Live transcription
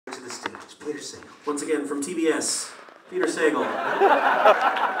Segal. Once again, from TBS, Peter Segal.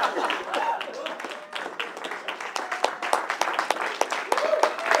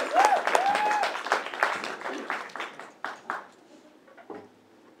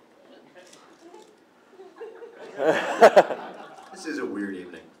 This is a weird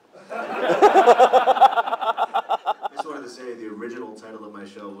evening. I just wanted to say the original title of my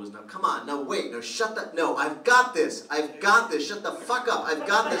show was no, come on, no, wait, no, shut that, no, I've got this, shut the fuck up, I've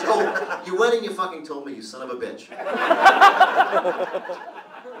got this, oh, you went and you fucking told me, you son of a bitch.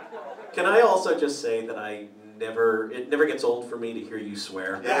 Can I also just say that it never gets old for me to hear you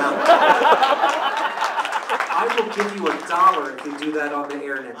swear. Yeah. I will give you $1 if you do that on the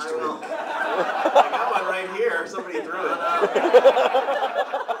air next week. I got one right here, somebody threw it.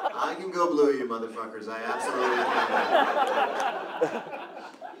 I can go blue, you motherfuckers, I absolutely can.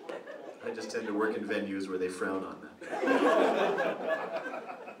 I just tend to work in venues where they frown on that.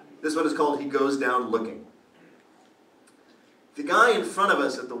 This one is called He Goes Down Looking. The guy in front of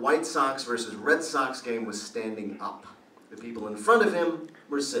us at the White Sox versus Red Sox game was standing up. The people in front of him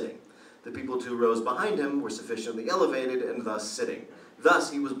were sitting. The people 2 rows behind him were sufficiently elevated and thus sitting. Thus,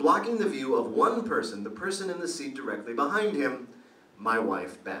 he was blocking the view of one person, the person in the seat directly behind him, my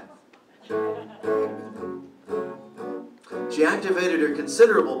wife, Beth. She activated her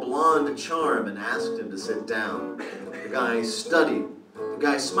considerable blonde charm and asked him to sit down. The guy studied. The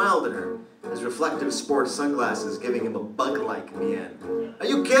guy smiled at her, his reflective sports sunglasses giving him a bug-like mien. Are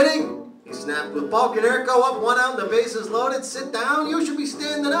you kidding? He snapped. With Paul Konerko up, 1 out, and the bases loaded, sit down? You should be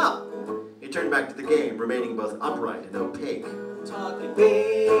standing up. He turned back to the game, remaining both upright and opaque. Talking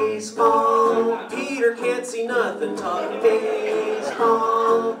baseball, Peter can't see nothing. Talking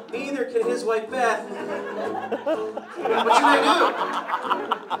baseball, neither can his wife Beth. What should I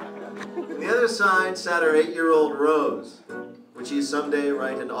do? On the other side sat our 8-year-old Rose. Would she someday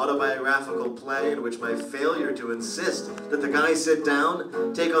write an autobiographical play in which my failure to insist that the guy sit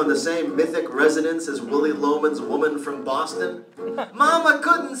down take on the same mythic resonance as Willie Loman's Woman from Boston? Mama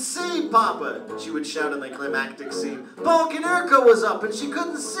couldn't see, Papa, she would shout in the climactic scene. Paul Konerko was up and she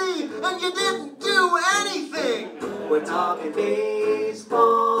couldn't see, and you didn't do anything! We're talking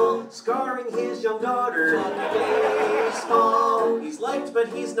baseball, scarring his young daughter. Talking baseball, he's liked but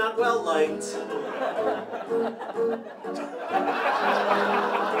he's not well liked.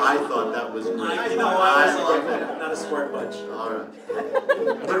 I thought that was great. I know, I love it. Not a smart bunch. All right.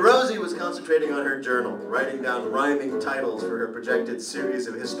 But Rosie was concentrating on her journal, writing down rhyming titles for her projected series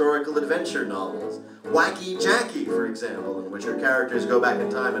of historical adventure novels. Wacky Jackie, for example, in which her characters go back in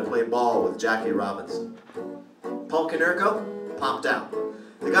time and play ball with Jackie Robinson. Paul Konerko popped out.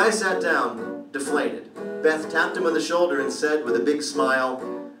 The guy sat down, deflated. Beth tapped him on the shoulder and said with a big smile,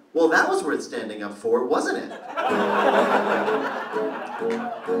 well, that was worth standing up for, wasn't it?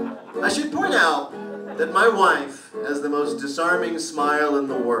 I should point out that my wife has the most disarming smile in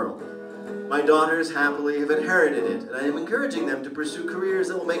the world. My daughters happily have inherited it, and I am encouraging them to pursue careers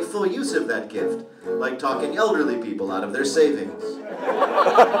that will make full use of that gift, like talking elderly people out of their savings.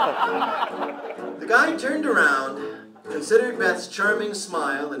 The guy turned around, considered Beth's charming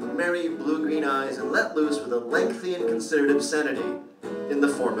smile and merry blue-green eyes, and let loose with a lengthy and considered obscenity in the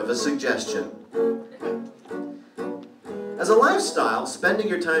form of a suggestion. As a lifestyle, spending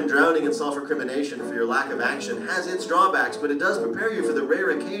your time drowning in self-recrimination for your lack of action has its drawbacks, but it does prepare you for the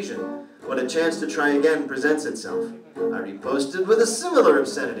rare occasion when a chance to try again presents itself. I reposted with a similar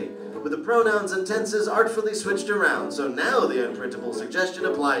obscenity, with the pronouns and tenses artfully switched around, so now the unprintable suggestion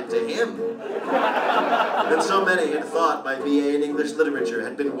applied to him. And so many had thought my BA in English literature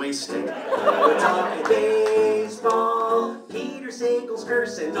had been wasted. We're talking baseball, Peter Segal's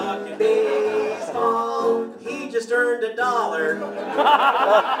cursing. Talking baseball, he just earned $1.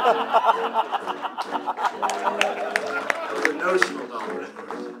 That was a notional dollar, of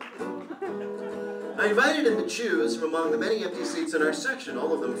course. I invited him to choose from among the many empty seats in our section,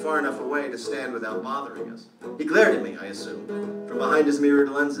 all of them far enough away to stand without bothering us. He glared at me, I assume, from behind his mirrored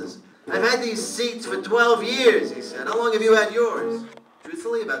lenses. I've had these seats for 12 years, he said. How long have you had yours?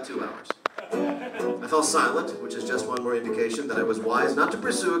 Truthfully, about 2 hours. I fell silent, which is just one more indication that I was wise not to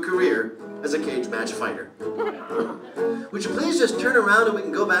pursue a career as a cage match fighter. Would you please just turn around and we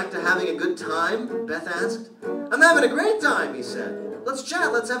can go back to having a good time? Beth asked. I'm having a great time, he said. Let's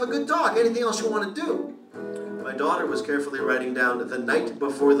chat, let's have a good talk. Anything else you want to do? My daughter was carefully writing down The Night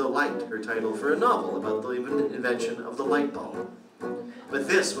Before the Light, her title for a novel about the invention of the light bulb. But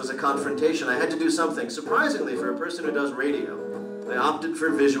this was a confrontation. I had to do something. Surprisingly, for a person who does radio, I opted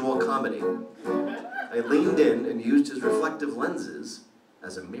for visual comedy. I leaned in and used his reflective lenses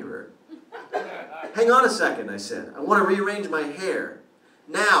as a mirror. Hang on a second, I said. I want to rearrange my hair.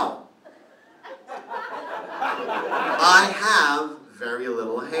 Now. I have very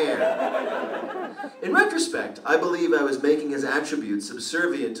little hair. In retrospect, I believe I was making his attributes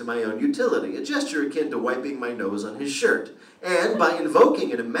subservient to my own utility, a gesture akin to wiping my nose on his shirt. And by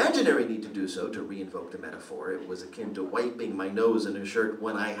invoking an imaginary need to do so, to re-invoke the metaphor, it was akin to wiping my nose in his shirt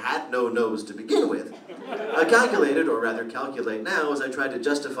when I had no nose to begin with. I calculated, or rather calculate now, as I tried to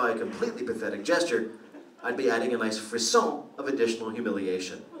justify a completely pathetic gesture, I'd be adding a nice frisson of additional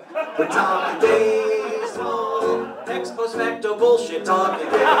humiliation. We're talking baseball, ex post facto bullshit. Talking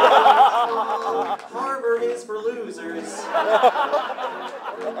baseball, Harvard is for losers.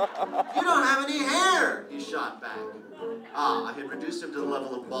 You don't have any hair, he shot back. I had reduced him to the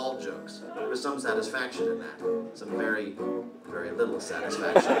level of bald jokes. There was some satisfaction in that. Some very, very little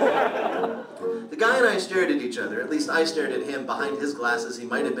satisfaction. The guy and I stared at each other. At least I stared at him. Behind his glasses, he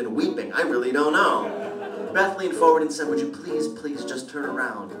might have been weeping. I really don't know. Beth leaned forward and said, "Would you please just turn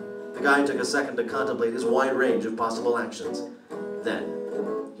around?" The guy took a second to contemplate his wide range of possible actions. Then,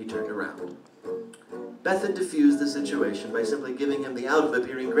 he turned around. Beth had diffused the situation by simply giving him the out of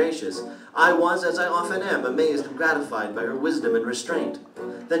appearing gracious. I was, as I often am, amazed and gratified by her wisdom and restraint.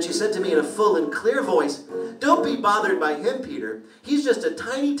 Then she said to me in a full and clear voice, "Don't be bothered by him, Peter. He's just a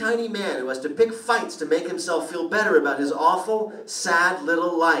tiny, tiny man who has to pick fights to make himself feel better about his awful, sad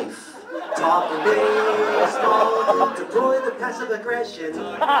little life." Talking baseball, deploy the passive aggression.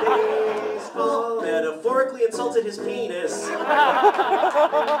 Talking baseball, metaphorically insulted his penis.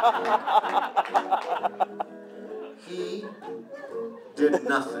 He did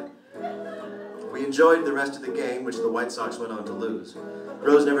nothing. We enjoyed the rest of the game, which the White Sox went on to lose.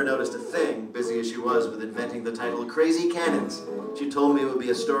 Rose never noticed a thing, busy as she was with inventing the title Crazy Cannons. She told me it would be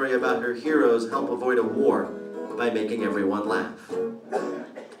a story about her heroes help avoid a war by making everyone laugh.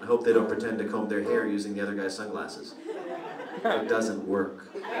 I hope they don't pretend to comb their hair using the other guy's sunglasses. It doesn't work.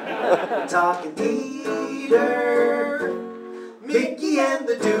 Talking Peter, Mickey and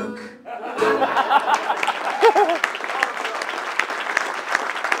the Duke.